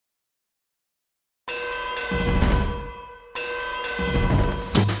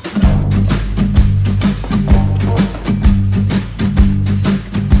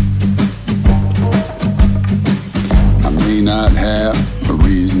not have a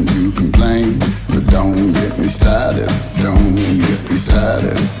reason to complain, but don't get me started, don't get me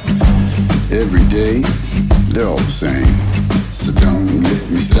started. Every day, they're all the same, so don't get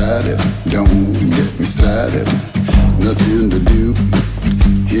me started, don't get me started. Nothing to do,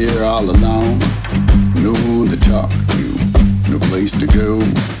 here all alone, no one to talk to, no place to go.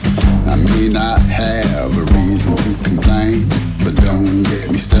 I may not have a reason to complain, but don't get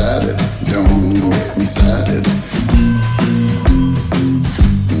me started, don't get me started.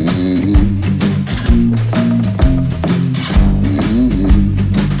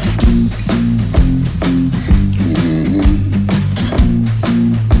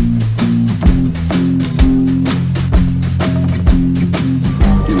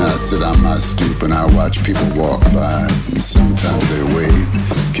 Sit on my stoop and I watch people walk by, and sometimes they wave,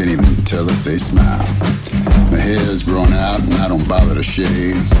 can't even tell if they smile. My hair's grown out and I don't bother to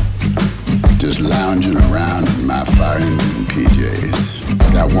shave, just lounging around in my fire engine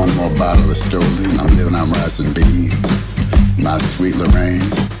PJs. Got one more bottle of Stoli, I'm living on rice and beans. My sweet Lorraine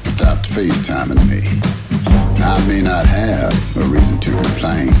stopped FaceTiming me. I may not have a reason to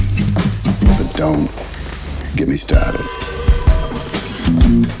complain, but don't get me started.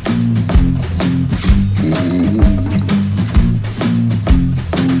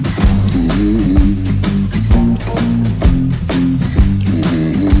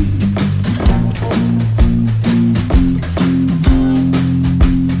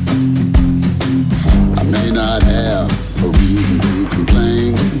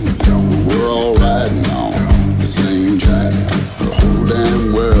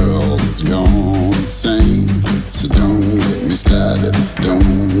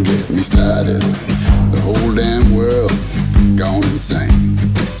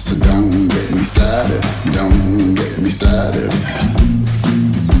 Don't get me started.